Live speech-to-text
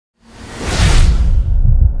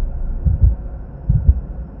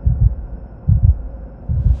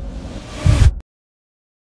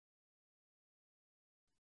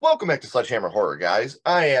Welcome back to Sledgehammer Horror, guys.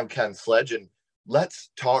 I am Ken Sledge, and let's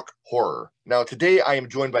talk horror. Now, today I am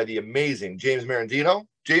joined by the amazing James Merendino.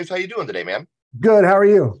 James, how you doing today, man? Good. How are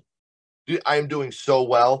you? Dude, I am doing so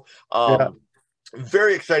well. Yeah.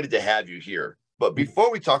 Very excited to have you here. But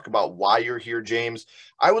before we talk about why you're here, James,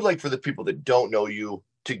 I would like for the people that don't know you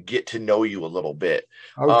to get to know you a little bit.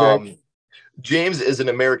 Okay. James is an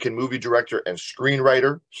American movie director and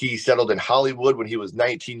screenwriter. He settled in Hollywood when he was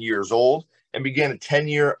 19 years old and began a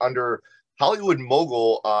 10-year under Hollywood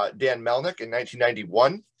mogul Dan Melnick in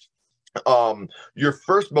 1991. Your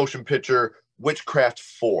first motion picture, Witchcraft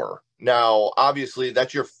 4. Now, obviously,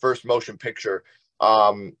 that's your first motion picture.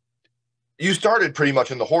 You started pretty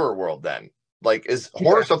much in the horror world then. Like, is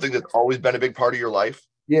horror something that's always been a big part of your life?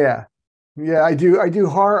 Yeah. I do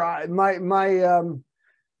horror. The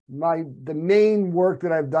main work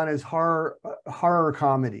that I've done is horror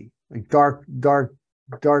comedy, like dark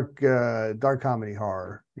comedy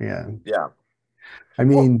horror. Yeah. Yeah. I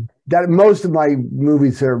mean, that most of my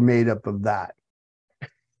movies are made up of that.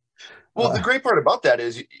 Well, the great part about that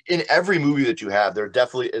is in every movie that you have, there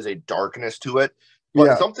definitely is a darkness to it,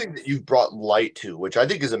 but something that you've brought light to, which I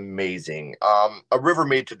think is amazing. A River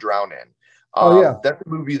Made to Drown In. That's a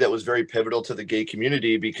movie that was very pivotal to the gay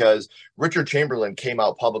community because Richard Chamberlain came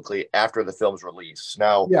out publicly after the film's release.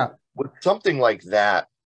 Now, with something like that,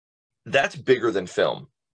 that's bigger than film,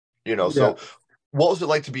 you know. So what was it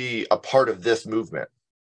like to be a part of this movement?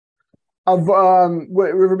 Of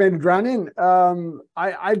what River Made to Drown In?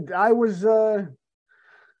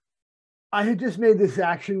 I had just made this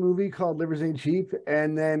action movie called Livers Ain't Cheap,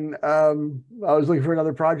 and then I was looking for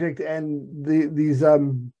another project, and these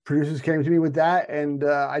producers came to me with that, and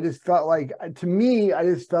I just felt like, to me, I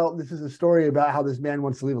just felt this is a story about how this man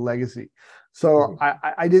wants to leave a legacy. So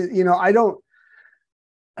I did, you know,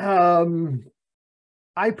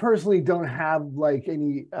 I personally don't have like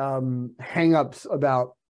any hang-ups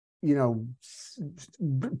about, you know,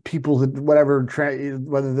 people that whatever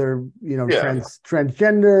whether they're, you know,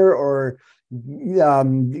 transgender or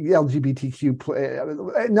LGBTQ,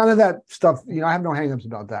 none of that stuff. You know, I have no hangups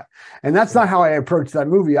about that, and that's not how I approached that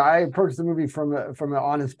movie. I approached the movie from an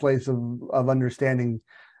honest place of understanding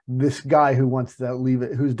this guy who wants to leave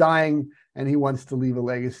it, who's dying, and he wants to leave a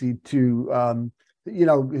legacy to you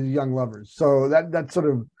know, his young lovers. So that sort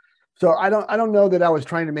of. So I don't know that I was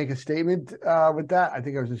trying to make a statement with that. I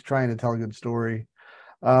think I was just trying to tell a good story.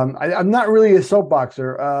 I'm not really a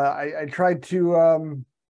soapboxer. I try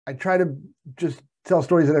to just tell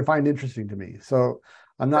stories that I find interesting to me. So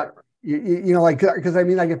I'm not, you know, like, because I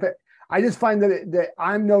mean, like, I just find that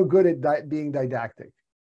I'm no good at being didactic,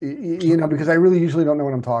 you know, because I really usually don't know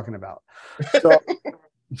what I'm talking about.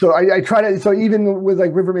 So I try to, so even with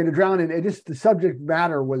like River Made to Drown In, it just, the subject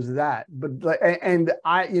matter was that, but like, and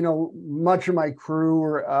I, you know, much of my crew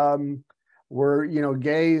were, you know,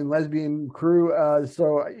 gay and lesbian crew.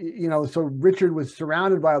 So, you know, so Richard was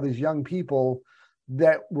surrounded by all these young people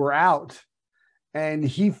that were out, and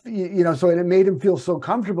he, you know, so it made him feel so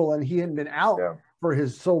comfortable, and he hadn't been out for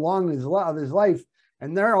so long in his life.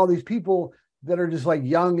 And there are all these people that are just like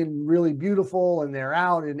young and really beautiful, and they're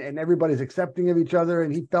out, and everybody's accepting of each other,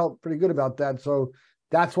 and he felt pretty good about that. So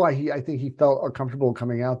that's why I think he felt comfortable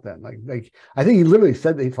coming out then. Like I think he literally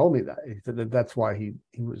said that, he told me that. He said that that's why he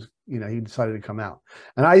was, you know, he decided to come out.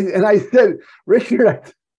 And I said,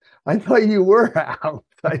 Richard, I thought you were out.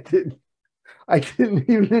 I didn't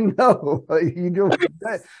even know. Like,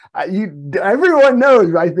 everyone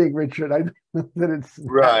knows, I think, Richard. I know that it's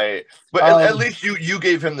right, but at least you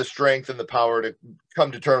gave him the strength and the power to come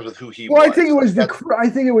to terms with who he was. I think it was the crew. I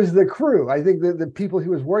think it was the crew. I think the people he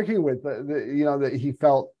was working with, you know, that he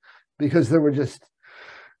felt, because they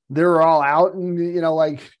were all out, and, you know,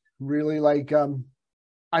 like really like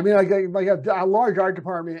I mean, like a large art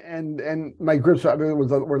department, and my groups, I mean,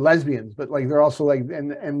 were lesbians, but like they're also like, and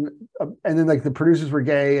then like the producers were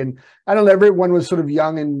gay, and I don't know, everyone was sort of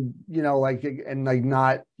young and, you know, like, and like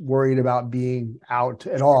not worried about being out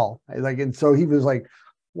at all. Like, and so he was like,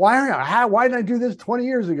 why didn't I do this 20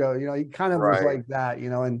 years ago? You know, he kind of was like that, you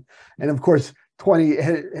know, and of course 20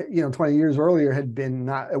 years earlier had been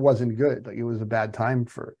it wasn't good. Like, it was a bad time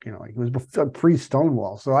for, you know, like, it was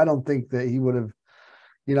pre-Stonewall. So I don't think that he would have,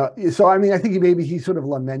 you know, so I mean, I think maybe he sort of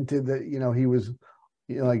lamented that, you know, he was,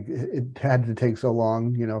 you know, like, it had to take so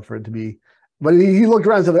long, you know, for it to be, but he looked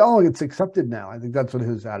around and said, oh, it's accepted now. I think that's what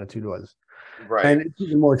his attitude was. Right. And it's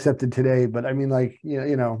even more accepted today. But I mean, like,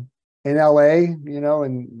 you know, in LA, you know,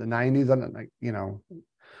 in the 90s, I'm like, you know,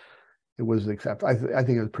 it was accepted. I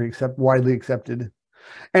think it was pretty widely accepted.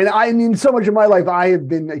 And I mean, so much of my life, I have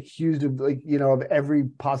been accused of, like, you know, of every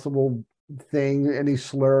possible thing, any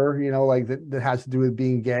slur, like that has to do with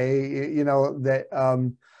being gay,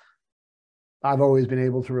 that I've always been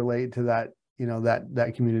able to relate to that,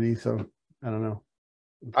 that community. So I don't know.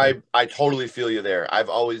 I totally feel you there. I've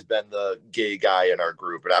always been the gay guy in our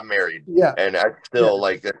group, but I'm married. Yeah. And I still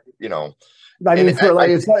like, I mean, for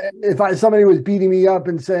like, if somebody was beating me up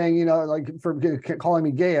and saying, like for calling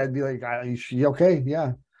me gay, I'd be like, you okay?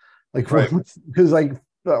 Yeah. Like, because like,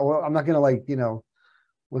 well, I'm not going to like,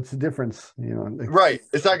 what's the difference? Right.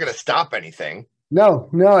 It's not going to stop anything.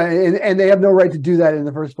 No. And they have no right to do that in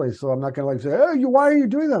the first place. So I'm not going to like say, oh, why are you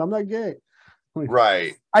doing that? I'm not gay. Like,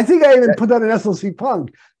 right. I think I even put that in SLC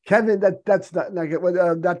Punk. Kevin, that's not like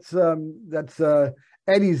that's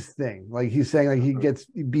Eddie's thing. Like he's saying like he gets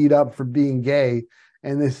beat up for being gay,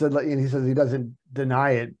 and they said and he says he doesn't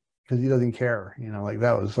deny it because he doesn't care. Like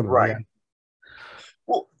that was sort of right.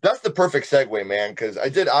 Well, that's the perfect segue, man, because I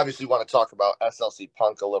did obviously want to talk about SLC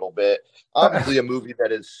Punk a little bit. Obviously, a movie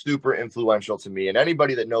that is super influential to me, and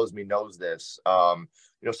anybody that knows me knows this. Salt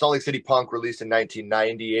Lake City Punk released in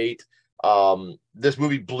 1998. This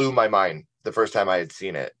movie blew my mind the first time I had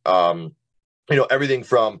seen it. Everything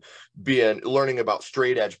from learning about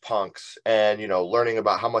straight edge punks and, learning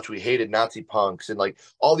about how much we hated Nazi punks and like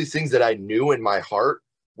all these things that I knew in my heart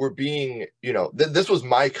were being, this was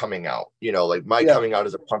my coming out, like my coming out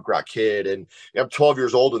as a punk rock kid. And I'm 12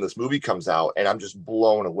 years old when this movie comes out and I'm just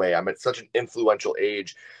blown away. I'm at such an influential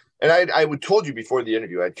age. And I would told you before the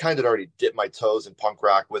interview, I'd kind of already dipped my toes in punk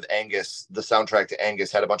rock with Angus. The soundtrack to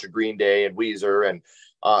Angus had a bunch of Green Day and Weezer and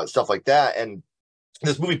stuff like that. And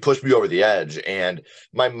this movie pushed me over the edge. And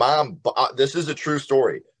my mom, this is a true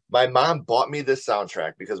story. My mom bought me this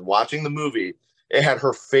soundtrack because watching the movie, it had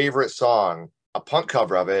her favorite song, a punk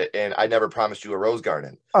cover of it, and I Never Promised You a Rose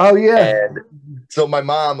Garden. Oh, yeah. And so my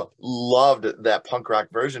mom loved that punk rock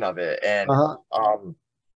version of it. And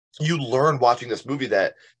you learn watching this movie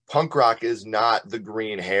that punk rock is not the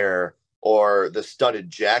green hair or the studded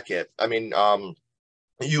jacket. I mean,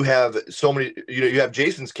 you have so many, you have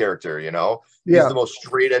Jason's character, he's the most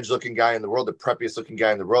straight edge looking guy in the world, the preppiest looking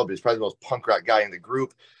guy in the world, but he's probably the most punk rock guy in the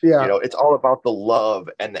group. Yeah. It's all about the love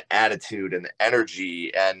and the attitude and the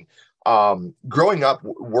energy. And growing up,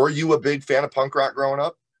 were you a big fan of punk rock growing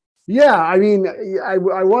up? Yeah, I mean, I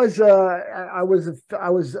was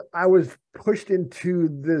pushed into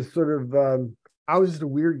this sort of I was just a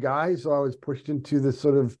weird guy, so I was pushed into this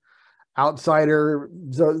sort of outsider.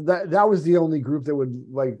 So that was the only group that would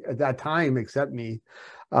like at that time accept me.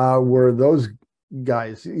 Were those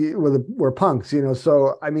guys were punks,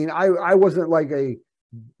 So I mean, I wasn't like a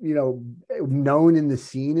known in the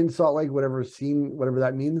scene in Salt Lake, whatever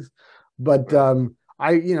that means, but that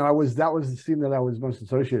was the scene that I was most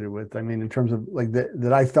associated with. I mean, in terms of like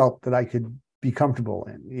that I felt that I could be comfortable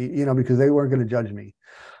in, because they weren't going to judge me.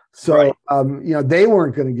 So, they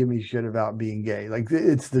weren't going to give me shit about being gay. Like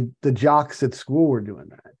it's the jocks at school were doing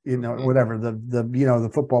that, whatever the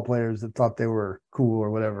football players that thought they were cool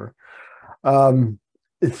or whatever. But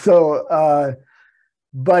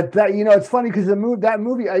that, it's funny because that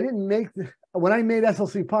movie, I didn't make when I made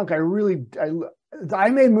SLC Punk, I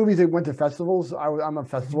made movies that went to festivals. I'm a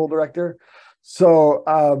festival director. So,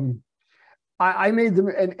 I made them,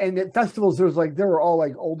 and at festivals, there were all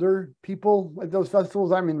like older people at those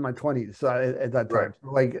festivals. I'm in my 20s so at that time.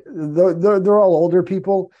 Right. So, like they're all older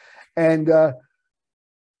people, and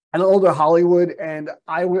older Hollywood. And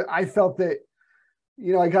I felt that,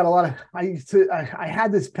 I got a lot of. I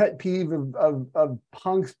had this pet peeve of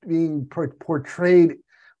punks being portrayed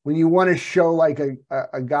when you want to show like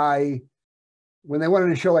a guy, when they wanted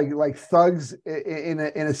to show like thugs in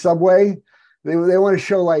a subway. They want to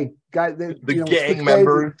show like guys, the gang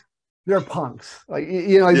members. They're punks,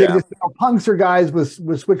 punks are guys with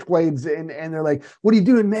switchblades, and they're like, "What are you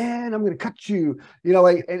doing, man? I'm going to cut you." And you're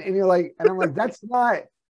like, and I'm like, that's not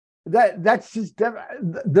that's just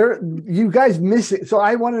you guys miss it. So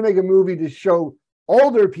I wanted to make a movie to show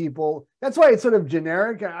older people. That's why it's sort of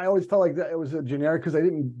generic. I always felt like that it was a generic because I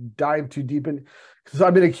didn't dive too deep in. Because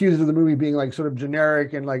I've been accused of the movie being like sort of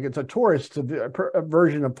generic and like it's a tourist a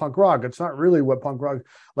version of punk rock. It's not really what punk rock,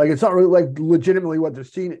 like it's not really like legitimately what they're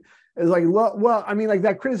seeing. It's like, well, I mean, like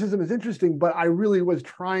that criticism is interesting, but I really was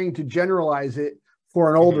trying to generalize it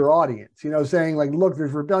for an older audience, saying like, look,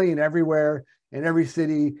 there's rebellion everywhere in every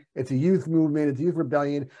city. It's a youth movement. It's a youth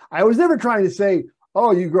rebellion. I was never trying to say,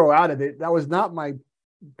 oh, you grow out of it. That was not my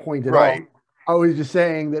point at all. I was just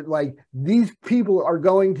saying that like these people are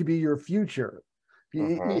going to be your future.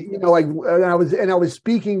 Like, and I was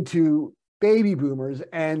speaking to baby boomers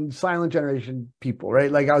and silent generation people, right?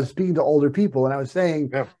 Like I was speaking to older people, and I was saying,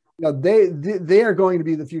 You know, they are going to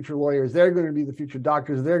be the future lawyers. They're going to be the future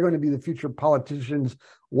doctors. They're going to be the future politicians,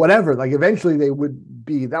 whatever. Like eventually they would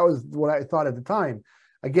be. That was what I thought at the time.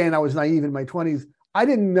 Again, I was naive in my 20s. I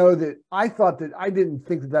didn't know that. I didn't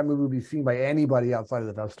think that movie would be seen by anybody outside of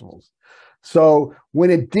the festivals. So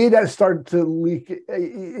when it did start to leak,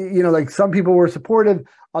 you know, like some people were supportive,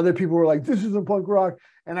 other people were like, "This isn't punk rock,"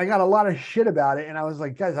 and I got a lot of shit about it. And I was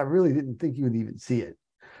like, "Guys, I really didn't think you would even see it."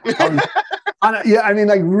 Yeah, I mean,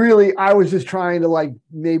 like really, I was just trying to like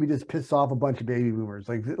maybe just piss off a bunch of baby boomers,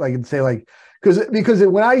 like and say like because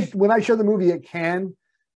when I showed the movie at Cannes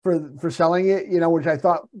for selling it, you know, which I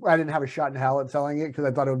thought I didn't have a shot in hell at selling it because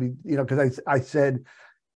I thought it would be, you know, because I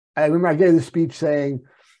remember I gave the speech saying,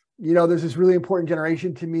 you know, there's this really important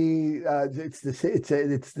generation to me. It's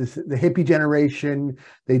the hippie generation.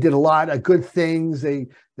 They did a lot of good things. They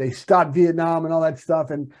stopped Vietnam and all that stuff.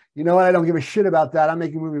 And you know what? I don't give a shit about that. I'm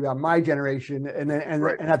making a movie about my generation, and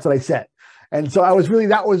that's what I said. And so I was really,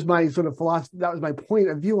 that was my sort of philosophy. That was my point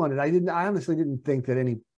of view on it. I honestly didn't think that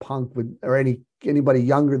any punk would, or anybody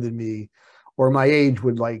younger than me or my age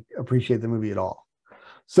would like appreciate the movie at all.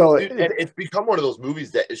 So dude, and it's become one of those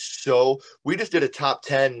movies that is so. We just did a top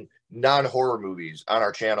 10 non-horror movies on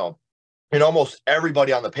our channel, and almost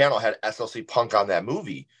everybody on the panel had SLC Punk on that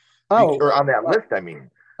movie, or on that list. I mean,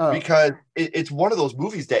 because it's one of those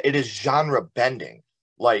movies that it is genre bending.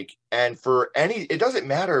 Like, and for it doesn't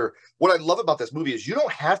matter. What I love about this movie is you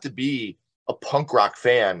don't have to be a punk rock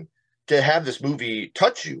fan to have this movie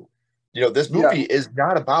touch you. You know, this movie is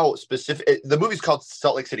not about specific. The movie's called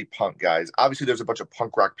Salt Lake City Punk, guys. Obviously, there's a bunch of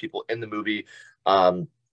punk rock people in the movie,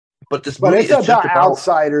 but this movie is just about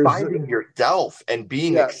outsiders finding yourself and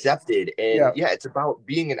being accepted. And it's about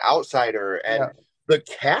being an outsider. And the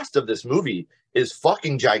cast of this movie is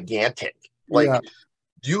fucking gigantic. Like,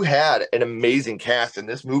 you had an amazing cast, and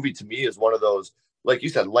this movie to me is one of those, like you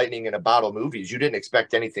said, lightning in a bottle movies. You didn't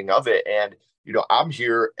expect anything of it, and you know, I'm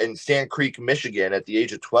here in Sand Creek, Michigan, at the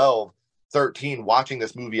age of 12. 13 watching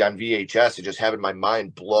this movie on VHS and just having my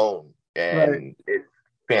mind blown, and it's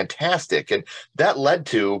fantastic. And that led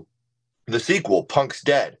to the sequel, Punk's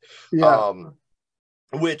Dead,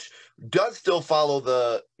 which does still follow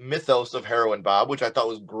the mythos of Heroin Bob, which I thought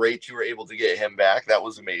was great. You were able to get him back. That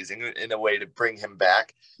was amazing in a way to bring him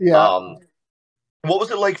back. What was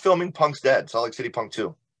it like filming Punk's Dead, Salt Lake City Punk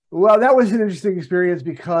 2? Well, that was an interesting experience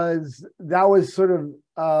because that was sort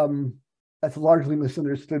of that's a largely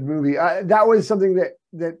misunderstood movie. That was something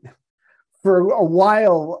that for a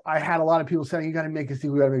while I had a lot of people saying, "You got to make a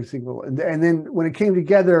sequel, you got to make a sequel." And then when it came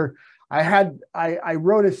together, I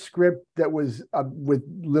wrote a script that was with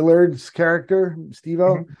Lillard's character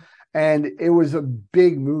Steve-O, and it was a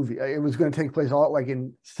big movie. It was going to take place all like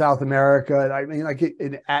in South America. And I mean, like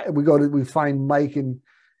we find Mike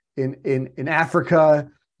in Africa.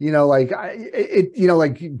 You know, like you know,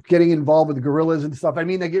 like getting involved with the guerrillas and stuff. I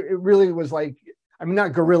mean, like it really was like, I mean,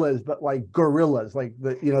 not guerrillas, but like guerrillas, like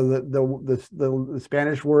the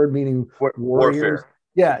Spanish word meaning warriors.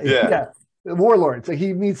 Yeah. The warlords. Like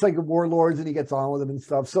he meets like warlords and he gets on with them and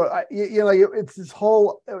stuff. So you know, like it's this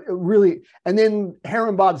whole really. And then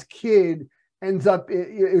Heron Bob's kid ends up.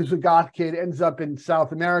 It was a goth kid, ends up in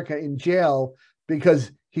South America in jail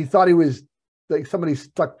because he thought he was like somebody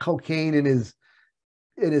stuck cocaine in his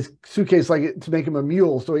suitcase, like to make him a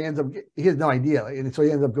mule. So he has no idea. And so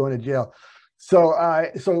he ends up going to jail. So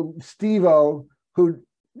Steve-O, who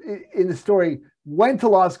in the story went to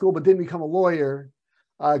law school, but didn't become a lawyer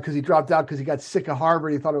because he dropped out because he got sick of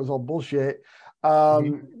Harvard. He thought it was all bullshit.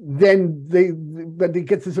 Then he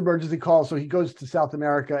gets this emergency call. So he goes to South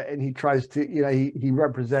America and he tries to, you know, he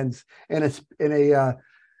represents in a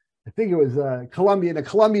I think it was a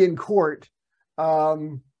Colombian court,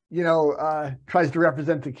 you know, tries to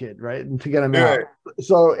represent the kid, right? And to get him out.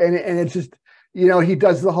 So, and it's just, you know, he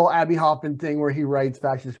does the whole Abby Hoffman thing where he writes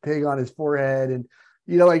fascist pig on his forehead. And,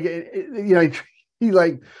 you know, like, you know, he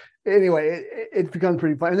like, anyway, it becomes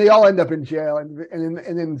pretty fun. And they all end up in jail and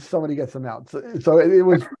then somebody gets them out. So it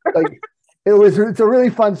was like, it's a really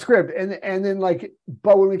fun script. And then like,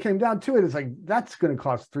 but when we came down to it, it's like, that's going to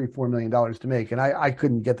cost $3-4 million to make. And I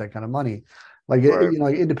couldn't get that kind of money. Like, you know,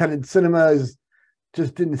 independent cinemas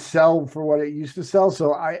just didn't sell for what it used to sell.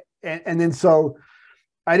 So so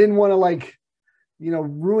I didn't want to like, you know,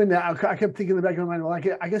 ruin that. I kept thinking in the back of my mind,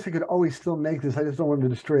 well, I guess I could always still make this. I just don't want to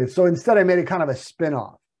destroy it. So instead I made it kind of a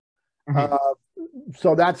spin-off.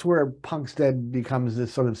 So that's where Punk's Dead becomes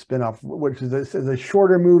this sort of spin-off, which is a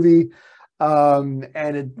shorter movie. And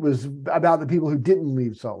it was about the people who didn't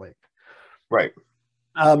leave Salt Lake. Right.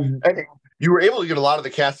 And you were able to get a lot of the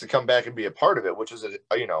cast to come back and be a part of it, which is,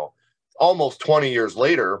 you know, almost 20 years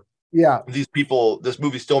later, Yeah. these people, this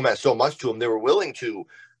movie still meant so much to them. They were willing to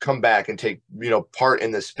come back and take, part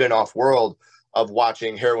in the spin-off world of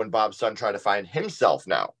watching Heroin Bob's son try to find himself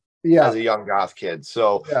now as a young goth kid.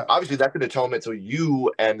 So obviously that's an atonement to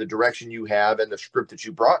you and the direction you have and the script that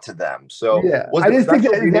you brought to them. So I just think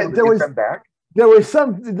that there was them back? There was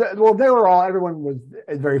everyone was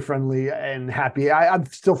very friendly and happy. I'm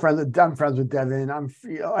still friends. I'm friends with Devin. I'm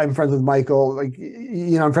friends with Michael. Like,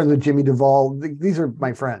 I'm friends with Jimmy Duvall. These are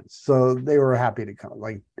my friends. So they were happy to come.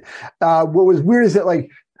 Like, what was weird is that, like,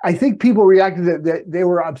 I think people reacted that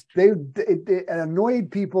it annoyed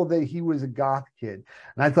people that he was a goth kid.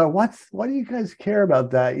 And I thought, what do you guys care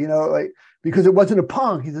about that? Because it wasn't a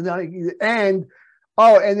punk. And then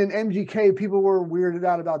MGK, people were weirded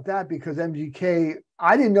out about that because MGK,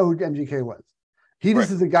 I didn't know who MGK was. He just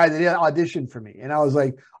is a guy that auditioned for me. And I was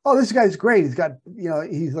like, oh, this guy's great. He's got,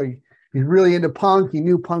 he's really into punk. He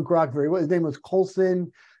knew punk rock very well. His name was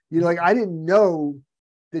Colson. I didn't know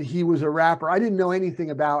that he was a rapper. I didn't know anything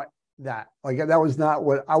about that. Like, that was not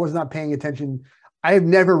what I was not paying attention. I have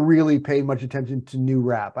never really paid much attention to new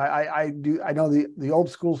rap. I know the old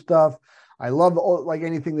school stuff. I love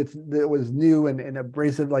anything that was new and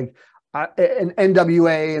abrasive, like and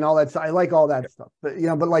NWA and all that stuff. I like all that stuff, but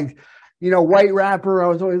white rapper. I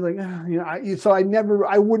was always like, so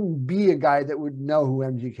I wouldn't be a guy that would know who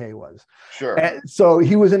MGK was. Sure. And so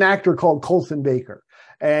he was an actor called Colson Baker,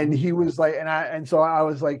 and he was like, so I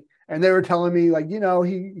was like, and they were telling me like,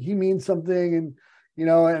 he means something, and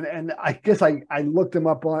and I guess I looked him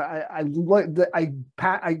up on I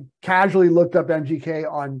casually looked up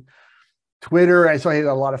MGK on Twitter. I saw he had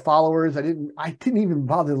a lot of followers. I didn't even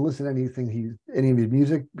bother to listen to any of his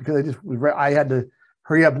music because I had to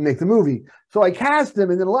hurry up and make the movie. So I cast him,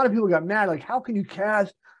 and then a lot of people got mad, like, how can you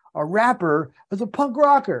cast a rapper as a punk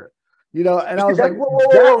rocker? And I was like,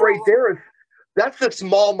 whoa, right there is, that's the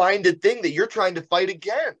small-minded thing that you're trying to fight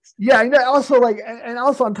against. Yeah, I know. Also, and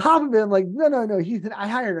also on top of it, I'm like, no, I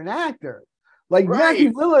hired an actor. Like,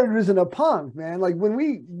 Matthew Lillard isn't a punk, man. Like,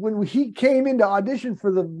 when he came in to audition for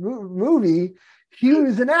the movie, he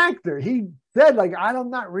was an actor. He said, like, I'm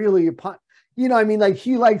not really a punk. Like,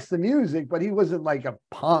 he likes the music, but he wasn't like a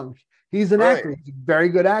punk. He's an actor. He's a very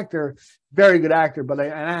good actor, but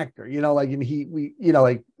an actor.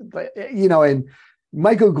 And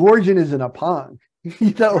Michael Gorgon isn't a punk.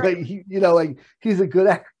 He's a good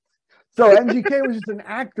actor. So MGK was just an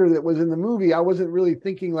actor that was in the movie. I wasn't really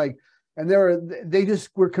thinking like. And they just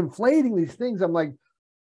were conflating these things. I'm like,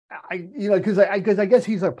 because I guess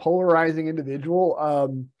he's a polarizing individual.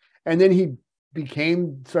 And then he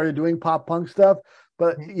started doing pop punk stuff.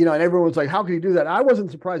 But and everyone was like, how can he do that? I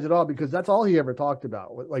wasn't surprised at all because that's all he ever talked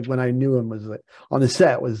about. Like when I knew him was like on the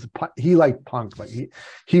set was he liked punk. Like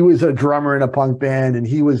he was a drummer in a punk band, and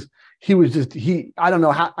he was just I don't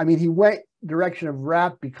know how. I mean, he went direction of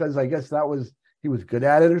rap because I guess he was good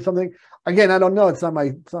at it or something. Again, I don't know. It's not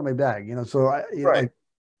my bag, So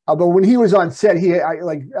but when he was on set,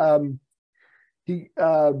 Brandon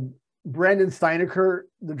Steinecker,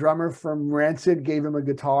 the drummer from Rancid, gave him a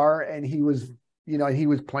guitar, and he was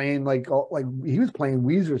playing he was playing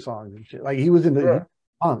Weezer songs and shit. Like he was into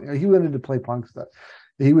punk. He wanted to play punk stuff.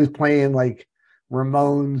 He was playing like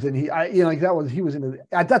Ramones, and he was into.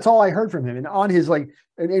 That's all I heard from him. And on his and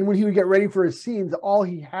when he would get ready for his scenes, all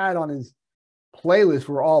he had on his playlists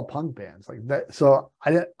were all punk bands like that. So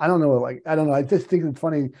I don't know. I don't know. I just think it's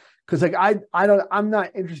funny because I'm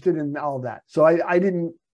not interested in all of that. So I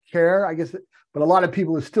didn't care, I guess. But a lot of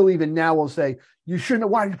people still even now will say you shouldn't.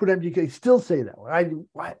 Why did you put MGK? Still say that. Why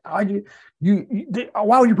would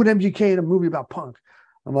you put MGK in a movie about punk?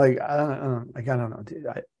 I'm like, I don't know, dude.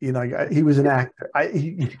 He was an actor. I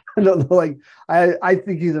don't know. Like, I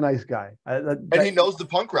think he's a nice guy. And he knows the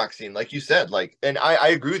punk rock scene, like you said. Like, and I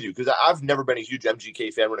agree with you because I've never been a huge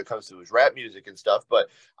MGK fan when it comes to his rap music and stuff. But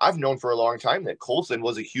I've known for a long time that Colson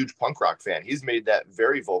was a huge punk rock fan. He's made that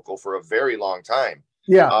very vocal for a very long time.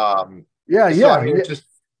 Yeah. I mean, it's just.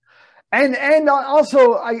 And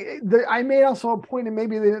also I made also a point, and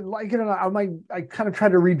maybe they didn't like it. I kind of try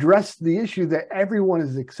to redress the issue that everyone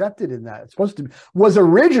is accepted in that. It's supposed to was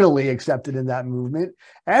originally accepted in that movement.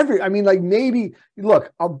 Maybe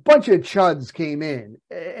look, a bunch of chuds came in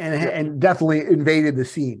and definitely invaded the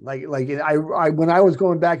scene. Like when I was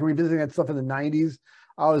going back and revisiting that stuff in the 90s,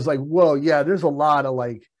 I was like, whoa, yeah, there's a lot of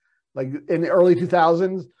like in the early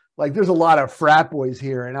 2000s. Like there's a lot of frat boys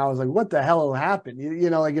here, and I was like, "What the hell happened?"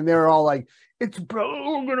 And they were all like, "It's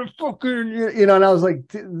bro, I'm gonna fucking," And I was like,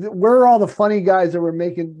 "Where are all the funny guys that were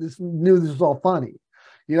making this? Knew this was all funny,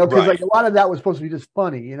 Because like a lot of that was supposed to be just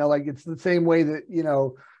funny, Like it's the same way that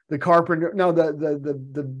the Carpenter, no,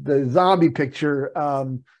 the zombie picture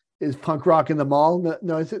is Punk Rock in the Mall.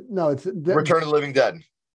 No, is it? No, it's Return of the Living Dead.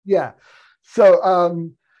 Yeah.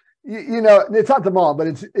 So you know, it's not the mall, but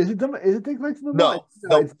is it Take Place in the Mall?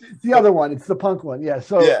 No, it's the other one. It's the punk one. Yeah.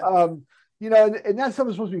 So you know, and that stuff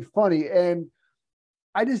is supposed to be funny, and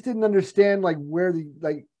I just didn't understand like where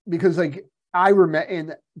because like I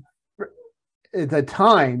remember at the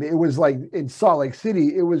time it was like in Salt Lake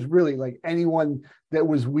City, it was really like anyone that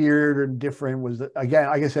was weird or different was, again,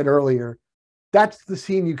 like I said earlier, that's the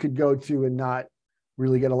scene you could go to and not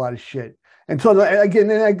really get a lot of shit. And so again,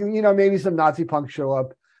 you know, maybe some Nazi punks show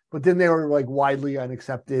up, but then they were like widely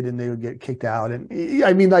unaccepted and they would get kicked out. And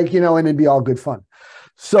I mean, like, you know, and it'd be all good fun.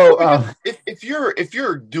 So if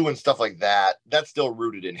you're doing stuff like that, that's still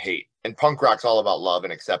rooted in hate, and punk rock's all about love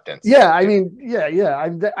and acceptance. Yeah, I mean,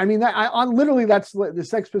 I mean, literally, that's the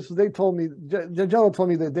Sex Pistols. They told me, Jello told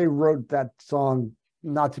me that they wrote that song,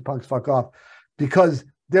 "Nazi Punks Fuck Off," because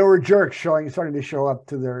there were jerks starting to show up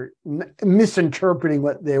to their misinterpreting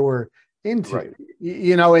what they were into, right.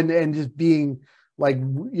 You know, and just being like,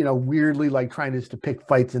 you know, weirdly like trying to pick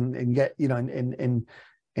fights and get, you know, and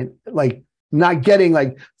like. Not getting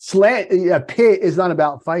like a pit is not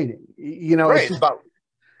about fighting, you know. Right,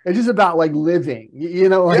 it's just about like living, you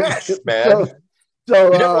know. Like, yes, man.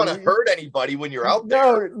 So you don't want to hurt anybody when you're out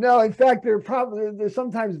there. No. In fact, they're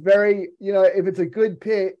sometimes very, you know, if it's a good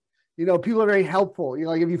pit, you know, people are very helpful. You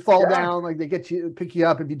know, like if you fall down, like they pick you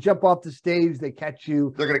up. If you jump off the stage, they catch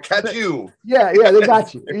you. They're gonna catch you. Yeah, they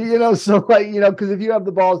got you. You know, so like, you know, because if you have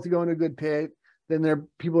the balls to go in a good pit, then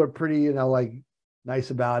people are pretty, you know, like.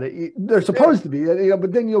 Nice about it. They're supposed to be, you know,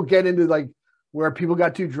 but then you'll get into like where people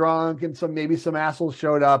got too drunk and maybe some assholes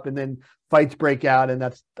showed up and then fights break out. And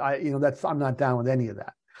I'm not down with any of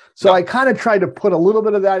that. So I kind of tried to put a little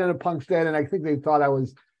bit of that in a Punk's Den, and I think they thought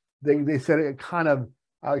they said I kind of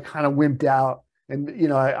wimped out, and, you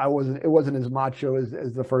know, it wasn't as macho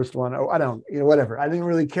as the first one. I don't, you know, whatever. I didn't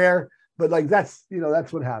really care. But like that's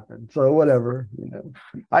what happened. So whatever, you know.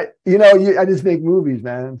 I just make movies,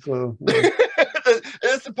 man. So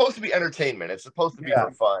it's supposed to be entertainment. It's supposed to be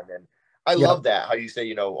for fun, and I love that. How you say,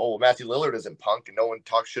 you know, oh, Matthew Lillard isn't punk, and no one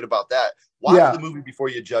talks shit about that. Watch the movie before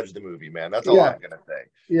you judge the movie, man. That's all I'm gonna say.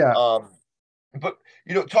 Yeah. But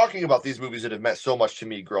you know, talking about these movies that have meant so much to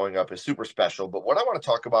me growing up is super special. But what I want to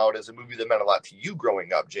talk about is a movie that meant a lot to you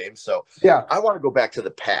growing up, James. So I want to go back to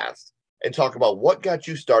the past and talk about what got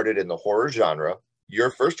you started in the horror genre,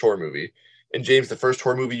 your first horror movie. And James, the first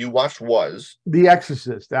horror movie you watched was? The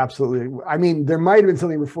Exorcist, absolutely. I mean, there might have been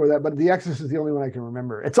something before that, but The Exorcist is the only one I can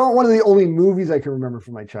remember. It's one of the only movies I can remember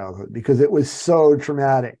from my childhood because it was so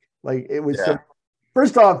traumatic. Like, it was so...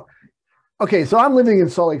 First off, okay, so I'm living in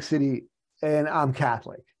Salt Lake City, and I'm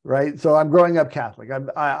Catholic, right? So I'm growing up Catholic.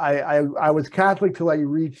 I was Catholic till I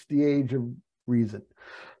reached the age of reason.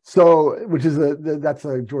 So, which is that's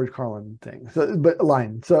a George Carlin thing. So, but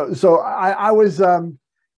line. So I was,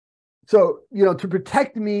 so, you know, to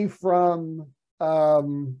protect me from,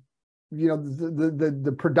 you know,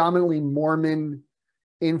 the predominantly Mormon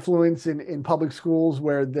influence in public schools,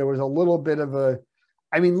 where there was a little bit of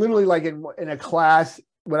I mean, literally like in a class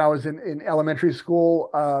when I was in elementary school,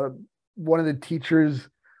 one of the teachers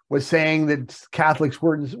was saying that Catholics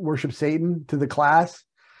worship Satan to the class.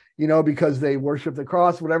 You know, because they worship the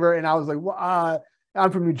cross, whatever. And I was like, well,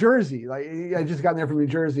 I'm from New Jersey. Like, I just got there from New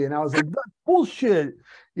Jersey. And I was like, bullshit,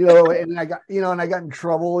 you know, and I got in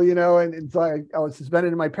trouble, you know, and so I was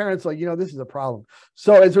suspended, and my parents like, you know, this is a problem.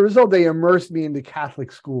 So as a result, they immersed me into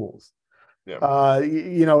Catholic schools, you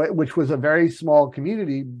know, which was a very small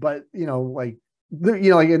community, but, you know, like,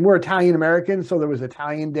 and we're Italian American. So there was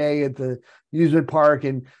Italian Day at the amusement park,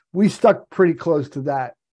 and we stuck pretty close to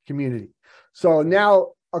that community. So now,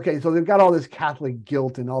 okay, so they've got all this Catholic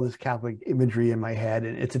guilt and all this Catholic imagery in my head,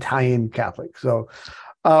 and it's Italian Catholic. So,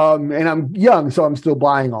 and I'm young, so I'm still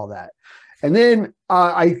buying all that. And then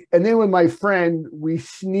with my friend, we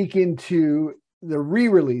sneak into the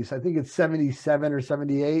re-release. I think it's 77 or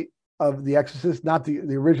 78 of The Exorcist, not the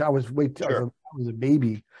original. I was a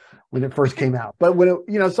baby when it first came out, but when it,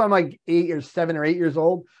 you know, so I'm like 7 or 8 years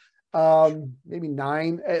old, maybe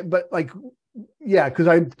 9, but like, yeah, because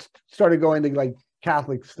I started going to like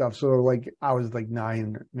Catholic stuff, so like I was like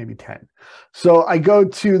 9, maybe 10. So I go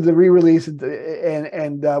to the re-release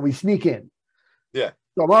and we sneak in. Yeah.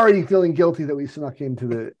 So I'm already feeling guilty that we snuck into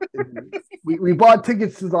the. we bought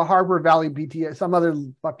tickets to the Harbor Valley BTS, some other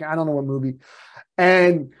fucking, I don't know what movie,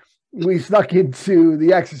 and we snuck into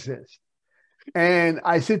The Exorcist. And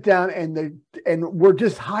I sit down and we're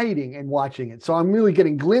just hiding and watching it. So I'm really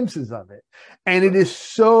getting glimpses of it, and it is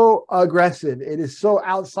so aggressive. It is so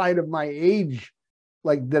outside of my age,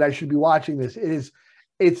 like that I should be watching this.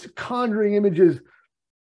 It's conjuring images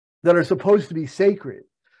that are supposed to be sacred,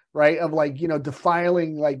 right? Of like,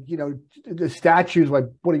 defiling, like, the statues, like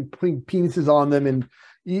putting penises on them, and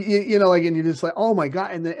like, and you're just like, oh my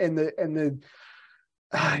God. And the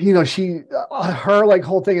her like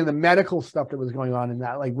whole thing, and the medical stuff that was going on in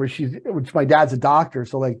that, like which my dad's a doctor.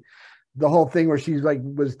 So like the whole thing where she's like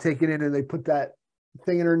was taken in and they put that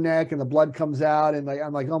thing in her neck and the blood comes out. And like,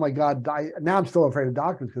 I'm like, oh my God, now I'm still afraid of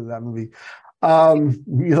doctors because of that movie.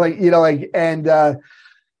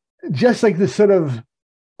 Just like this sort of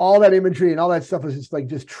all that imagery and all that stuff was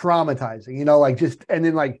just traumatizing, like and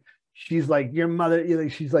then like, she's like, your mother,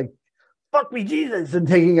 she's like, fuck me, Jesus, and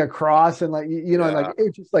taking a cross. And like, and like,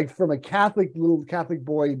 it's just like from a little Catholic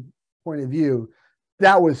boy point of view,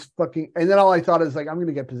 that was fucking, and then all I thought is like, I'm going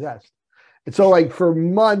to get possessed. And so like for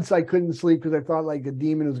months I couldn't sleep because I thought like a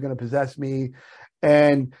demon was going to possess me.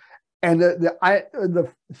 And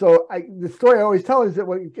the story I always tell is that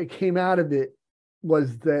what came out of it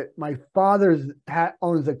was that my father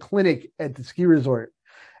owns a clinic at the ski resort,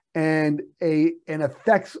 and one of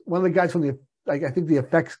the guys from the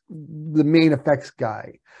main effects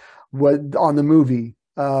guy was on the movie,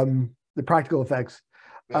 the practical effects,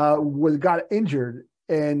 got injured.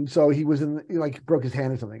 And so he was broke his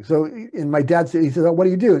hand or something. So, and my dad said, he said, oh, what do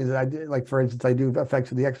you do? And he said, for instance, I do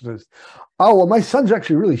effects of The Exorcist. Oh, well, my son's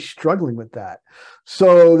actually really struggling with that.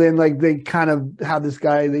 So then like, they kind of have this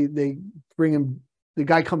guy, they bring him, the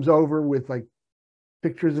guy comes over with like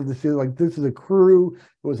pictures of the city, like, this is a crew.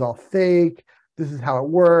 It was all fake. This is how it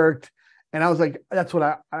worked. And I was like, that's when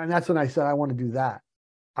I said, I want to do that.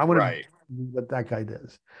 I want to do what that guy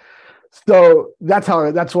does. So that's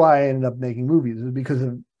why I ended up making movies, because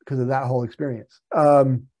of that whole experience.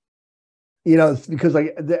 It's because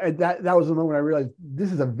like that was the moment I realized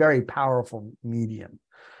this is a very powerful medium.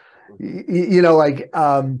 I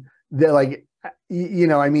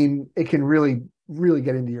mean, it can really, really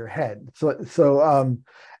get into your head. So,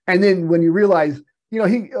 and then when you realize, he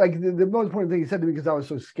like the most important thing he said to me, because I was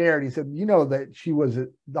so scared, he said, that she was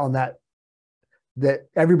on that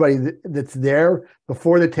everybody that's there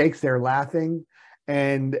before the takes, they're laughing,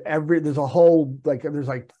 and there's a whole there's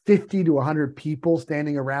like 50 to 100 people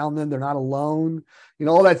standing around them. They're not alone,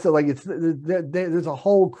 all that stuff. Like there's a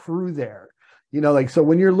whole crew there, so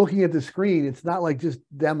when you're looking at the screen, it's not like just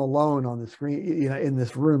them alone on the screen, in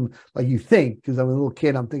this room, like you think, because I'm a little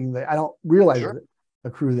kid, I'm thinking that I don't realize a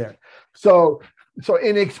crew there. So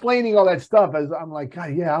in explaining all that stuff, as I'm like,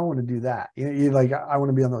 God, yeah, I want to do that. Like I want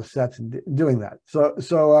to be on those sets and doing that. So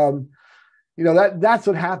that's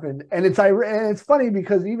what happened. And it's funny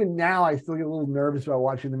because even now I still get a little nervous about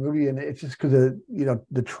watching the movie, and it's just because of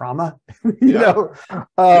the trauma, because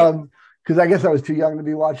I guess I was too young to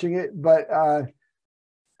be watching it. But I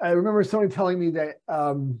remember someone telling me that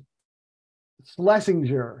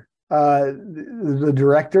Schlesinger, the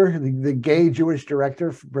director, the gay Jewish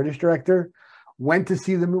director, British director, went to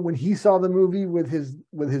see the movie. When he saw the movie with his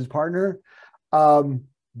partner,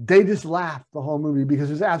 they just laughed the whole movie, because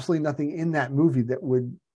there's absolutely nothing in that movie that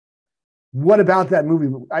would. What about that movie?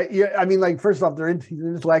 I mean, like, first off, he's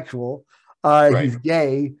an intellectual, he's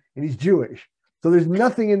gay, and he's Jewish. So there's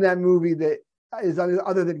nothing in that movie that is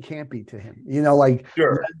other than campy to him.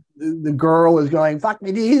 The girl is going, "Fuck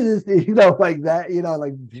me, Jesus," like that.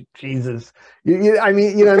 Like Jesus. I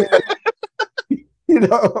mean,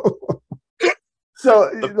 So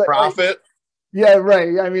the prophet, yeah,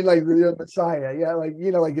 right. I mean, like the Messiah, yeah, like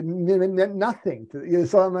like it meant nothing.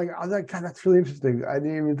 So I'm like, I was like, God, that's really interesting. I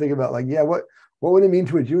didn't even think about what would it mean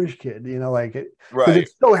to a Jewish kid? Like it, because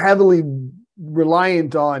it's so heavily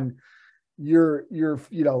reliant on your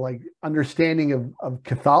like understanding of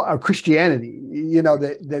Christianity.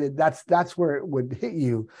 That's where it would hit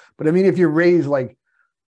you. But I mean, if you're raised like,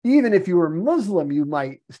 even if you were Muslim, you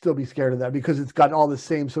might still be scared of that, because it's got all the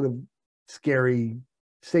same sort of scary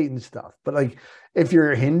Satan stuff. But like if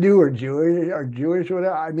you're Hindu or Jewish or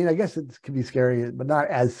whatever, I mean, I guess it could be scary, but not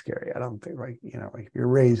as scary. I don't think, like if you're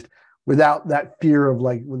raised without that fear of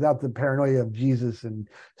without the paranoia of Jesus and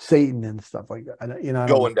Satan and stuff like that,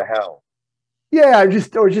 going to hell. Yeah, or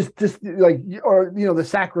just like, or the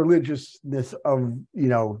sacrilegiousness of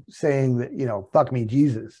saying that fuck me,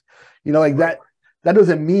 Jesus, like that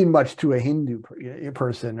doesn't mean much to a Hindu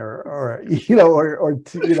person, or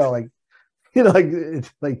like it's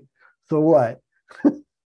like, so what?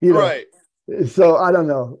 Right. So I don't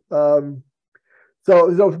know.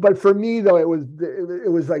 So, but for me though, it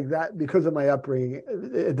was like that because of my upbringing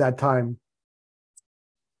at that time.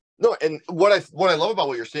 No, and what I love about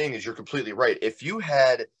what you're saying is you're completely right. If you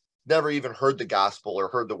had never even heard the gospel or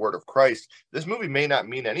heard the word of Christ, this movie may not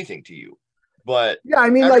mean anything to you. But yeah, I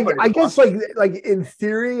mean, like, I guess, like in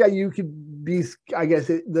theory, you could be, I guess,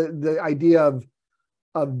 the idea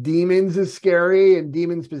of demons is scary, and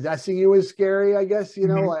demons possessing you is scary, I guess,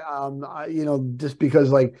 just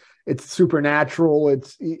because, like, it's supernatural,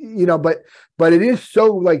 it's, but it is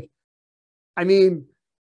so, like, I mean,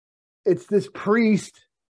 it's this priest,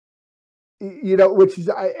 which is,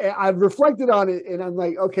 I've reflected on it, and I'm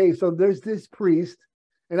like, okay, so there's this priest.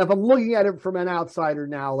 And if I'm looking at it from an outsider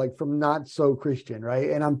now, like from not so Christian,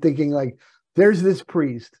 right? And I'm thinking, like, there's this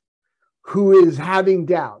priest who is having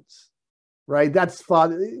doubts, right? That's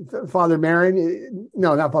Father Marin.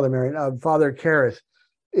 No, not Father Marin. Father Karras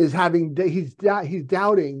is he's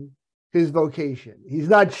doubting his vocation. He's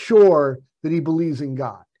not sure that he believes in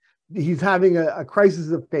God. He's having a crisis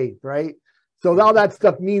of faith, right? So all that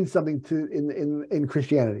stuff means something in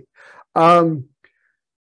Christianity.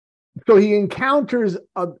 So he encounters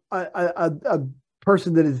a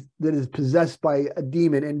person that is possessed by a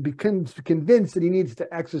demon and becomes convinced that he needs to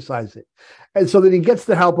exorcise it, and so then he gets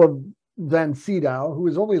the help of Van Sydow, who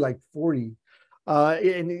is only like 40,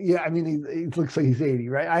 and yeah, I mean he looks like he's 80,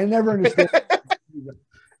 right? I never understand. It's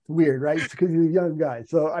weird, right? It's because he's a young guy.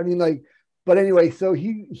 So I mean, like, but anyway, so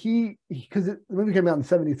he because the movie came out in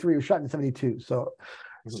 73, it was shot in 72,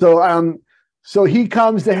 so he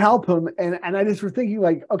comes to help him, and I just were thinking,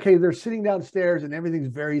 like, okay, they're sitting downstairs and everything's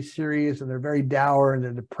very serious and they're very dour and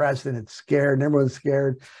they're depressed and it's scared and everyone's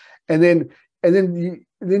scared, and then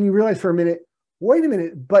you realize for a minute, wait a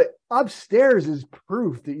minute, but upstairs is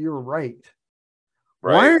proof that you're right.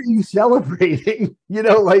 Why aren't you celebrating?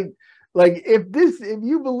 Like if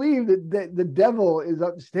you believe that the devil is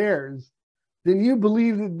upstairs, then you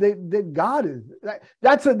believe that God is.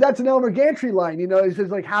 That's an Elmer Gantry line. He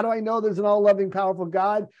says, like, how do I know there's an all-loving, powerful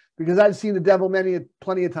God? Because I've seen the devil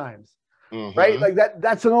plenty of times. Mm-hmm. Right? Like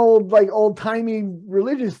that's an old-timey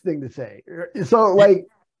religious thing to say. So, like,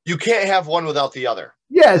 you can't have one without the other.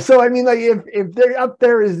 Yeah. So I mean, like, if they're up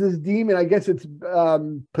there is this demon, I guess it's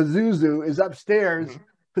Pazuzu is upstairs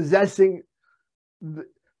possessing,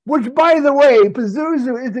 which, by the way,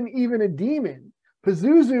 Pazuzu isn't even a demon.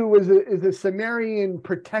 Pazuzu is a Sumerian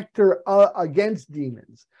protector against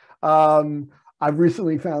demons. I've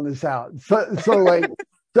recently found this out. So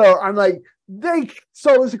I'm like,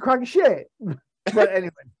 so it's a crock of shit. But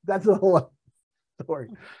anyway, that's a whole other story.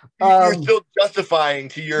 You're still justifying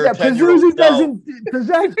to your 10-year-old Pazuzu doesn't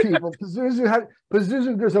possess people.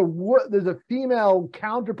 Pazuzu. There's a female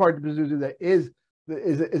counterpart to Pazuzu that is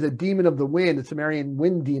a demon of the wind, a Sumerian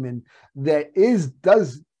wind demon that is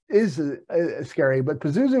scary, but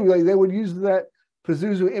Pazuzu, like, they would use that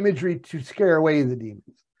Pazuzu imagery to scare away the demons.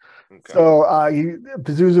 Okay. So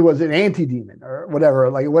Pazuzu was an anti-demon or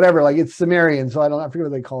whatever, like it's Sumerian, so I forget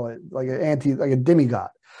what they call it, like a demigod.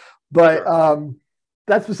 But sure.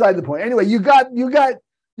 That's beside the point. Anyway, you got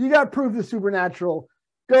proof of supernatural.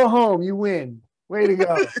 Go home, you win. Way to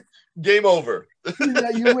go. Game over.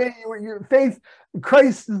 You win. Your faith,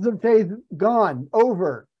 Christ is the faith, gone,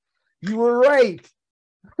 over. You were right.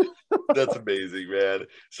 That's amazing, man.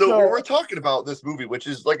 So we're talking about this movie, which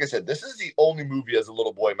is, like I said, this is the only movie as a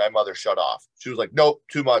little boy my mother shut off. She was like, nope,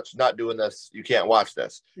 too much, not doing this. You can't watch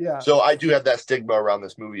this. Yeah. So I do have that stigma around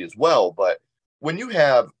this movie as well. But when you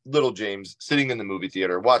have little James sitting in the movie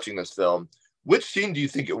theater watching this film, which scene do you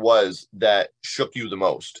think it was that shook you the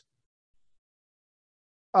most?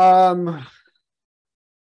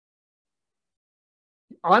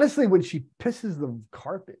 Honestly, when she pisses the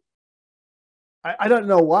carpet. I don't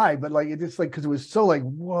know why, but like, it just, like, because it was so, like,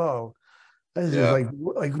 whoa, this is just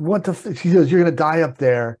like what the f-? She goes, you're gonna die up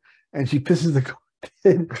there, and she pisses the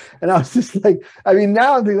carpet, and I was just like, I mean,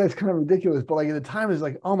 now I think that's kind of ridiculous, but like at the time it's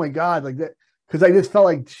like, oh my god, like that, because I just felt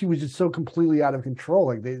like she was just so completely out of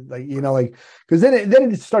control, because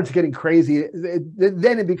then it starts getting crazy.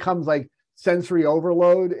 Then it becomes like sensory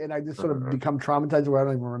overload, and I just sort of become traumatized where I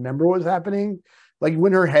don't even remember what was happening. Like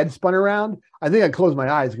when her head spun around, I think I closed my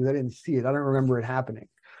eyes because I didn't see it. I don't remember it happening.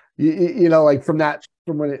 Like from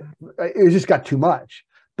when it just got too much.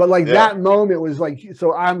 But like that moment was like,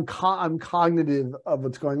 so I'm cognitive of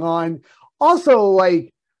what's going on. Also,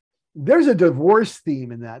 like, there's a divorce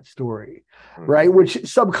theme in that story, right? Which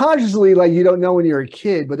subconsciously, like, you don't know when you're a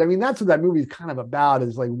kid, but I mean, that's what that movie is kind of about,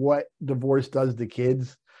 is like what divorce does to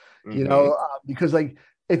kids, because like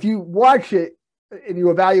if you watch it and you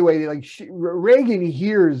evaluate it, like Reagan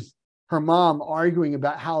hears her mom arguing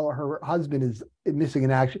about how her husband is missing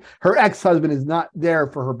in action. Her ex-husband is not there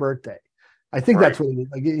for her birthday. I think that's what it is.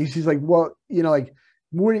 Like, she's like, well, like,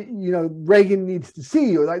 more, Reagan needs to see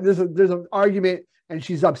you. Like, there's an argument, and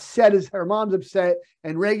she's upset, as her mom's upset,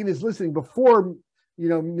 and Reagan is listening before,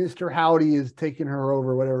 Mr. Howdy is taking her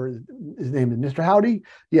over, whatever his name is, Mr. Howdy.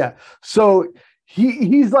 Yeah. So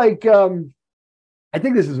he's like, I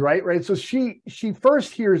think this is right. So she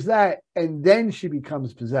first hears that, and then she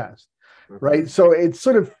becomes possessed, right? So it's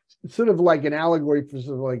sort of like an allegory for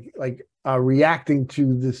sort of like reacting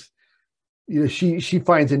to this. She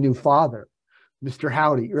finds a new father, Mr.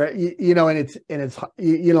 Howdy, right? And it's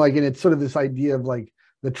sort of this idea of like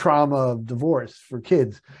the trauma of divorce for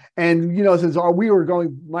kids. And, since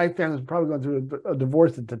my family was probably going through a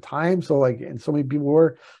divorce at the time. So like, and so many people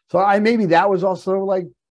were, so maybe that was also like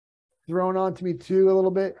thrown onto me too, a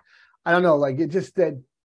little bit. I don't know. Like it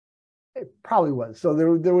probably was. So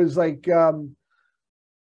there was like, so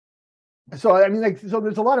there's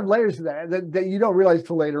a lot of layers to that you don't realize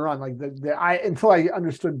till later on. Like until I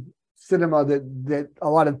understood cinema, that a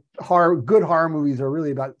lot of good horror movies are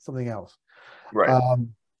really about something else. Right.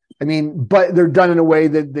 But they're done in a way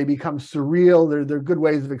that they become surreal. They're good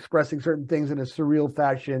ways of expressing certain things in a surreal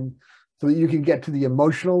fashion so that you can get to the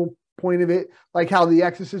emotional point of it. Like how The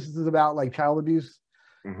Exorcist is about like child abuse.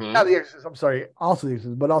 Not The Exorcist, I'm sorry, also The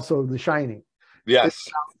Exorcist, but also The Shining. Yes.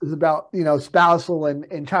 It's about, spousal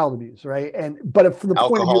and child abuse, right? But from the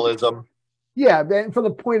alcoholism. Point of view, and from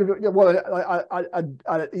the point of view,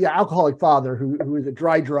 alcoholic father who is a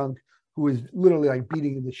dry drunk, who is literally like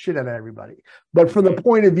beating the shit out of everybody. But from the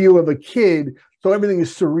point of view of a kid, so everything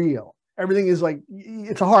is surreal. Everything is like,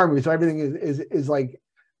 it's a horror movie, so everything is like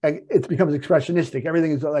it becomes expressionistic.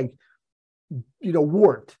 Everything is like,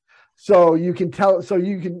 warped. So you can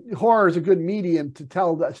horror is a good medium to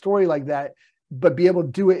tell that story like that, but be able to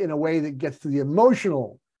do it in a way that gets to the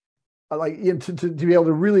emotional, to be able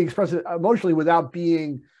to really express it emotionally without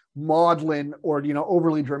being maudlin or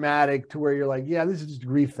overly dramatic to where you're like, yeah, this is just a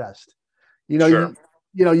grief fest. Sure.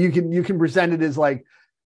 You can present it as like,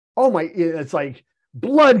 oh my, it's like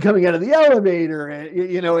blood coming out of the elevator,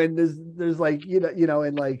 and and there's like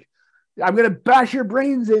and like I'm gonna bash your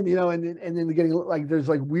brains in, and then getting like there's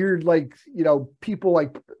like weird like people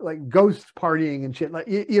like ghost partying and shit, like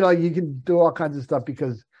you can do all kinds of stuff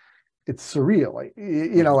because it's surreal, like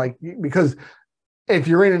because if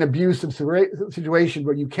you're in an abusive situation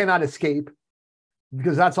where you cannot escape,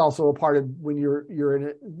 because that's also a part of when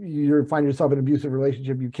you find yourself in an abusive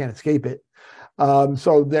relationship, you can't escape it.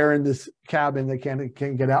 So they're in this cabin, they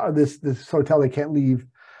can't get out of this hotel, they can't leave.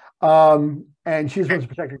 And she's supposed to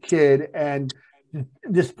protect her kid, and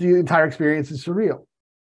just the entire experience is surreal.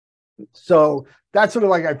 So that's sort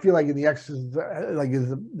of like, I feel like in The Exorcist, like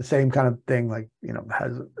is the same kind of thing, like,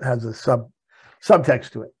 has a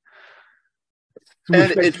subtext to it.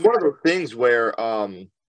 And it's one of those things where,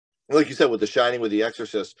 like you said, with The Shining, with The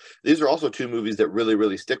Exorcist, these are also two movies that really,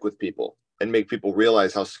 really stick with people and make people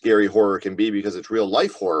realize how scary horror can be, because it's real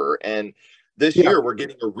life horror. And this year we're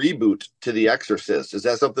getting a reboot to The Exorcist. Is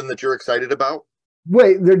that something that you're excited about?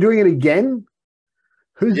 Wait, they're doing it again?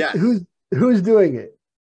 Who's doing it?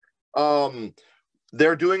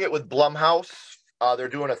 They're doing it with Blumhouse. They're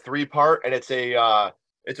doing a 3-part, and it's a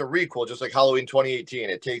requel, just like Halloween 2018.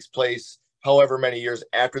 It takes place however many years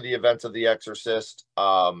after the events of The Exorcist.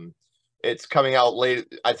 It's coming out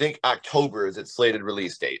late, I think October is its slated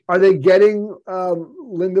release date. Are they getting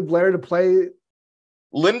Linda Blair to play?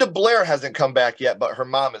 Linda Blair hasn't come back yet, but her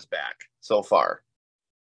mom is back so far.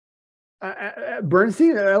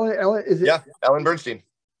 Bernstein? Ellen, is it? Yeah, Ellen Bernstein.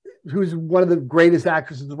 Who's one of the greatest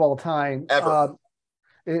actresses of all time. Ever.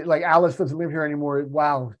 Like Alice doesn't live here anymore.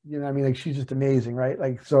 Wow. Like she's just amazing, right?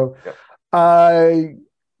 Like, so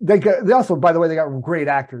they also, by the way, they got great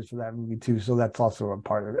actors for that movie too. So that's also a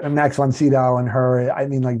part of it. And Max von Sydow and her,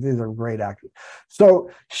 like these are great actors.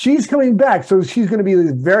 So she's coming back. So she's going to be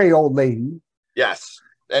this very old lady. Yes.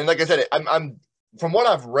 And like I said, I'm from what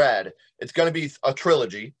I've read, it's going to be a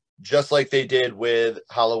trilogy, just like they did with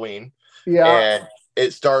Halloween. Yeah. And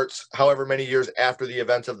it starts however many years after the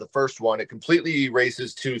events of the first one. It completely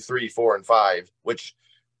erases 2, 3, 4, and 5, which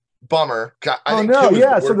bummer. So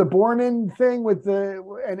the Borman thing with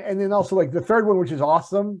and then also like the third one, which is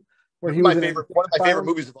awesome, where he was one of my favorite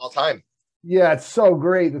movies of all time. Yeah, it's so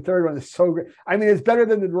great. The third one is so great. I mean, it's better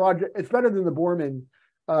than it's better than the Borman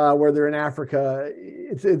where they're in Africa.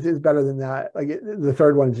 It's better than that. Like the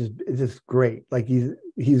third one is just great. Like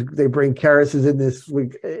they bring Karras is in this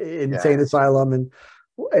insane asylum, and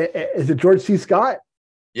is it George C. Scott?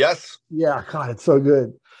 Yes. Yeah, God, it's so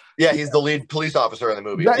good. Yeah, he's the lead police officer in the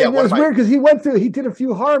movie. It was weird because he did a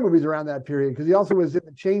few horror movies around that period, because he also was in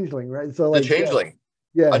The Changeling, right? So like, The Changeling.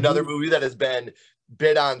 Yeah. Another movie that has been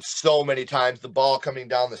bid on so many times. The ball coming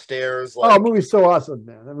down the stairs. Like, the movie's so awesome,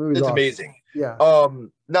 man. That movie's awesome. Amazing. Yeah.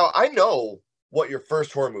 Now I know what your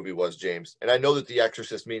first horror movie was, James. And I know that The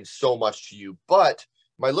Exorcist means so much to you, but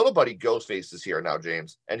my little buddy Ghostface is here now,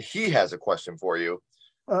 James, and he has a question for you.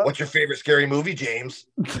 What's your favorite scary movie, James?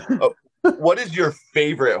 What is your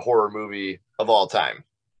favorite horror movie of all time?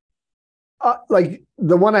 Like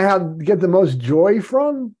the one I get the most joy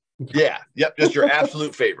from? Yeah. Yep. Just your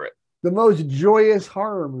absolute favorite. The most joyous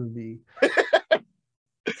horror movie.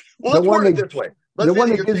 Well, let's word it this way. Let's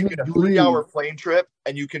say you're taking a 3-hour plane trip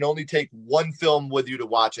and you can only take one film with you to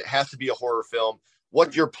watch. It has to be a horror film.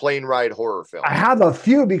 What's your plane ride horror film? I have a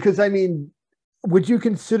few because, I mean, would you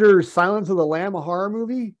consider Silence of the Lamb a horror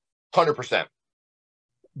movie? 100%.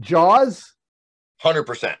 Jaws?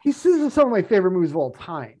 100%. These are some of my favorite movies of all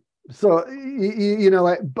time. So, you know,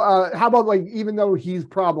 like, how about, like, even though he's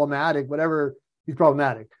problematic, whatever, he's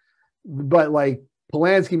problematic, but like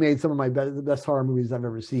Polanski made some of the best horror movies I've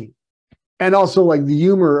ever seen. And also, like, the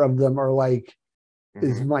humor of them are like,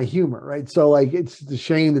 is my humor, right? So, like, it's the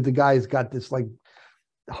shame that the guy's got this like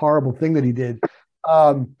horrible thing that he did.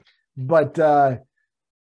 But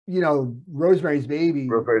you know, Rosemary's Baby,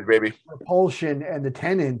 Repulsion, and The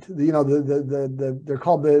Tenant. You know, they're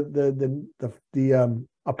called the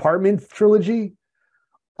Apartment trilogy.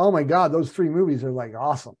 Oh my God, those 3 movies are like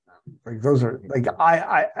awesome. Like those are like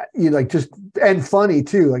you like just and funny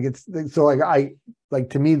too. Like it's so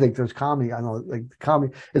like to me, like there's comedy. I know like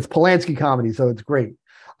comedy. It's Polanski comedy, so it's great.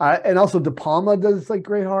 And also De Palma does like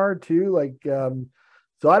great horror too. Like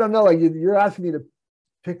so I don't know. Like you're asking me to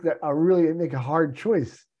pick that. I really make a hard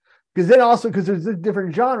choice because there's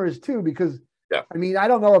different genres too. Because I mean I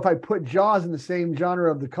don't know if I put Jaws in the same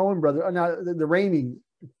genre of the Coen brothers. Not the Raimi,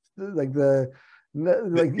 like the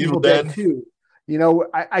Evil Dead 2. You know,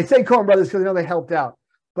 I say Coen brothers because I know they helped out,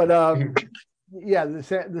 but yeah, the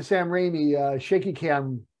Sam Raimi shaky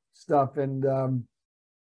cam stuff, and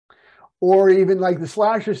or even like the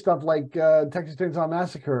slasher stuff, like Texas Chainsaw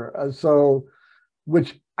Massacre. So,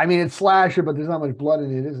 which I mean, it's slasher, but there's not much blood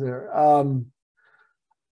in it, is there?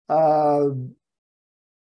 So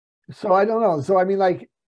I don't know. So I mean, like,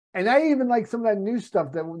 and I even like some of that new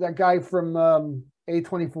stuff that guy from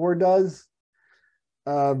A24 does.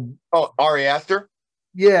 Ari Aster.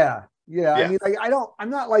 Yeah. I mean, like, I'm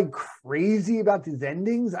not like crazy about these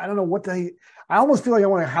endings. I don't know I almost feel like I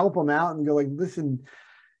want to help them out and go like, listen,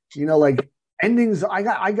 you know, like endings.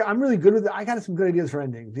 I'm really good with it. I got some good ideas for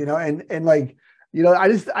endings, you know, and like, you know, I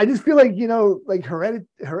just feel like, you know, like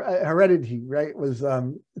Heredity, right? Was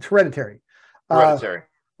it's Hereditary.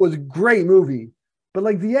 Was a great movie, but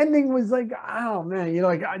like the ending was like, oh man, you know,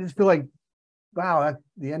 like I just feel like, wow,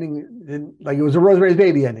 the ending didn't, like it was a Rosemary's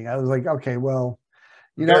Baby ending. I was like, okay, well,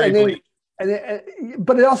 you know,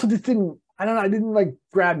 but it also just didn't. I don't know. It didn't like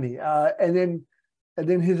grab me. And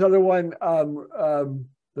then his other one, the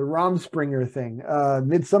Romspringer thing,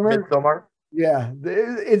 Midsummer. Yeah,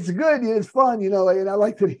 it's good. It's fun, you know. Like, and I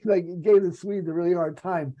like that he like gave the Swedes a really hard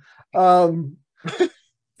time. You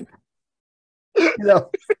know.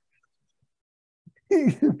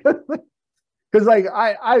 Because like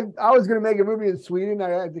I was gonna make a movie in Sweden. I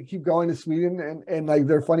had to keep going to Sweden and like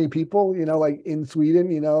they're funny people, you know, like in Sweden,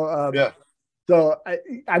 you know. So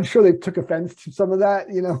I'm sure they took offense to some of that,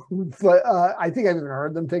 you know, but I think I've even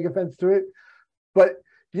heard them take offense to it. But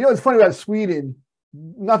you know, what's funny about Sweden,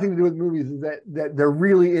 nothing to do with movies, is that they're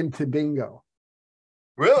really into bingo.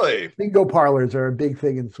 Really? Bingo parlors are a big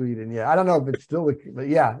thing in Sweden. Yeah, I don't know if it's still, but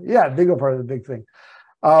yeah, bingo parlors are a big thing.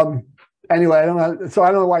 Anyway, I don't know. So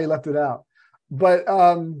I don't know why you left it out. But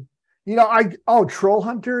you know, Troll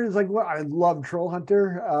Hunter is like what I love. Troll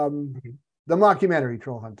Hunter, the mockumentary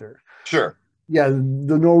Troll Hunter. Sure. Yeah,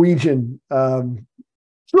 the Norwegian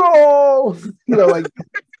troll. You know, like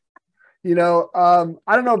you know,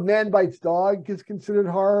 I don't know if Man Bites Dog is considered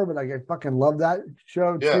horror, but like I fucking love that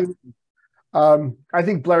show too. I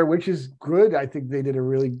think Blair Witch is good. I think they made a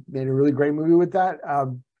really great movie with that.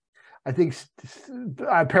 I think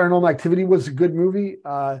Paranormal Activity was a good movie.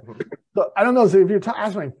 So I don't know. So if you're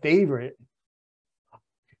asking my favorite,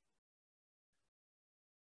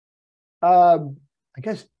 I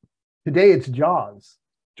guess today it's Jaws.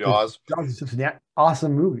 Jaws is just an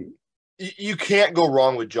awesome movie. You can't go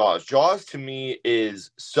wrong with Jaws. Jaws to me is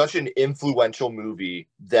such an influential movie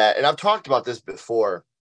that, and I've talked about this before.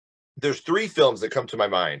 There's 3 films that come to my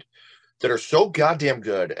mind that are so goddamn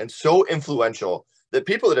good and so influential that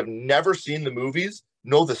people that have never seen the movies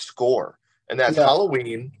know the score. And that's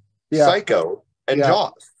Halloween, Psycho, and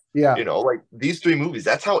Jaws. Yeah. You know, like these 3 movies,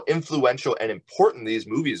 that's how influential and important these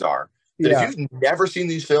movies are that if you've never seen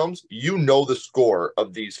these films, you know the score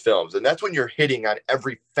of these films. And that's when you're hitting on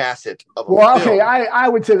every facet of a film. Okay, I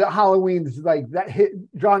would say that Halloween's like that hit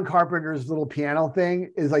John Carpenter's little piano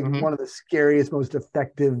thing is like one of the scariest, most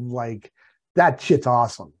effective, like that shit's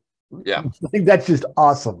awesome. Yeah. I think that's just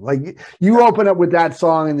awesome. Like you open up with that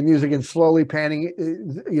song and the music and slowly panning,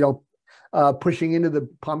 pushing into the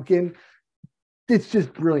pumpkin. It's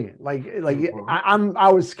just brilliant.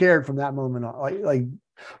 I was scared from that moment on.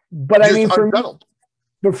 But I mean,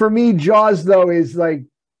 for me, Jaws though is like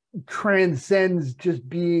transcends just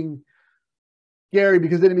being scary,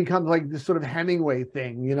 because then it becomes like this sort of Hemingway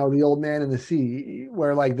thing, the old man in the sea,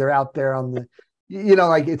 where like they're out there on the,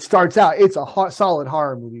 like it starts out, it's a solid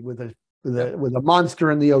horror movie with a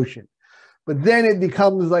monster in the ocean, but then it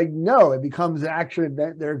becomes like, no, it becomes actually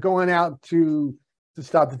that they're going out to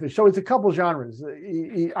stop the fish. So it's a couple genres,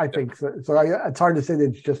 I think. So it's hard to say that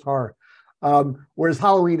it's just horror. Whereas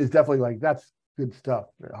Halloween is definitely like, that's good stuff.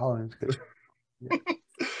 Halloween's good.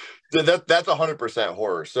 Yeah. That's 100%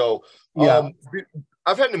 horror. So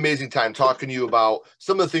I've had an amazing time talking to you about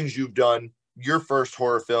some of the things you've done, your first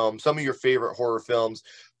horror film, some of your favorite horror films.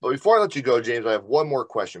 But before I let you go, James, I have one more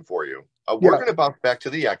question for you. We're going to bounce back to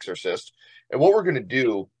The Exorcist, and what we're going to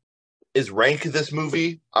do is rank this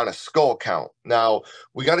movie on a skull count. Now,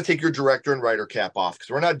 we got to take your director and writer cap off, because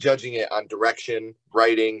we're not judging it on direction,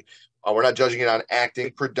 writing. We're not judging it on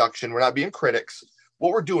acting, production. We're not being critics.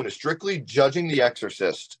 What we're doing is strictly judging The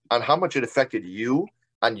Exorcist on how much it affected you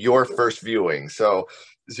on your first viewing. So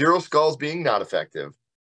 0 skulls being not effective,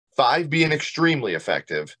 5 being extremely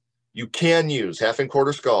effective. You can use half and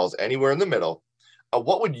quarter skulls anywhere in the middle.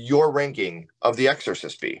 What would your ranking of The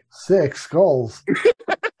Exorcist be? 6 skulls.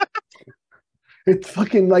 It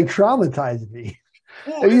fucking like traumatized me.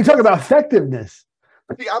 And you talk about effectiveness.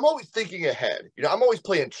 See, I'm always thinking ahead. I'm always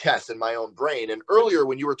playing chess in my own brain. And earlier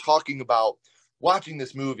when you were talking about watching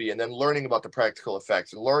this movie and then learning about the practical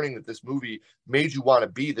effects and learning that this movie made you want to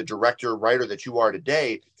be the director, writer that you are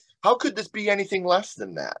today, how could this be anything less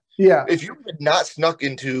than that? Yeah. If you had not snuck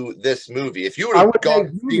into this movie, if you would have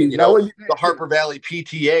gone see, the Harper Valley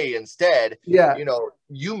PTA instead,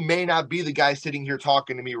 you may not be the guy sitting here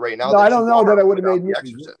talking to me right now. No, I don't know that I would have made The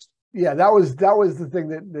Exorcist. Yeah, that was the thing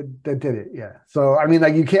that did it. Yeah. So I mean,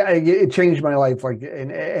 like you can't. It changed my life. Like,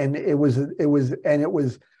 and it was,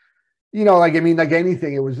 like I mean, like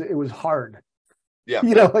anything, it was hard. Yeah.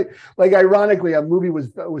 Like ironically, a movie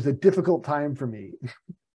was a difficult time for me.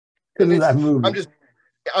 Because of that movie.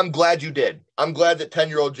 I'm glad you did. I'm glad that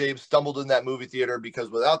 10-year-old James stumbled in that movie theater, because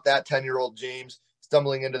without that 10-year-old James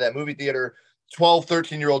stumbling into that movie theater, 12,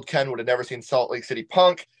 13-year-old Ken would have never seen Salt Lake City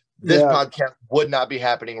Punk. This podcast would not be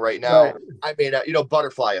happening right now. Right. I mean,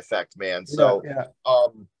 butterfly effect, man. So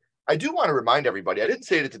I do want to remind everybody, I didn't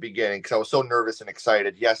say it at the beginning because I was so nervous and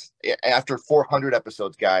excited. Yes, after 400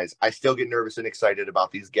 episodes, guys, I still get nervous and excited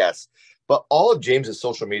about these guests. But all of James's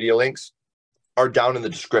social media links are down in the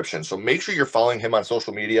description. So make sure you're following him on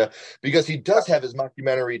social media, because he does have his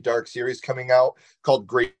mockumentary dark series coming out called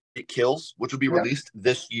Great Kills, which will be released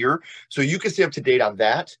this year. So you can stay up to date on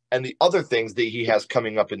that and the other things that he has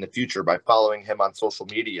coming up in the future by following him on social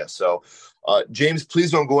media. So James,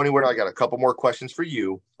 please don't go anywhere. I got a couple more questions for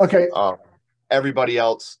you. Okay. Everybody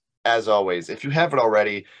else, as always, if you haven't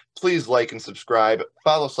already, please like and subscribe.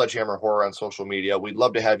 Follow Sledgehammer Horror on social media. We'd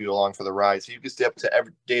love to have you along for the ride, so you can stay up to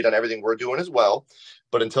date on everything we're doing as well.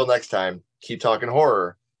 But until next time, keep talking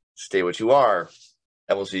horror, stay what you are,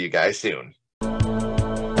 and we'll see you guys soon.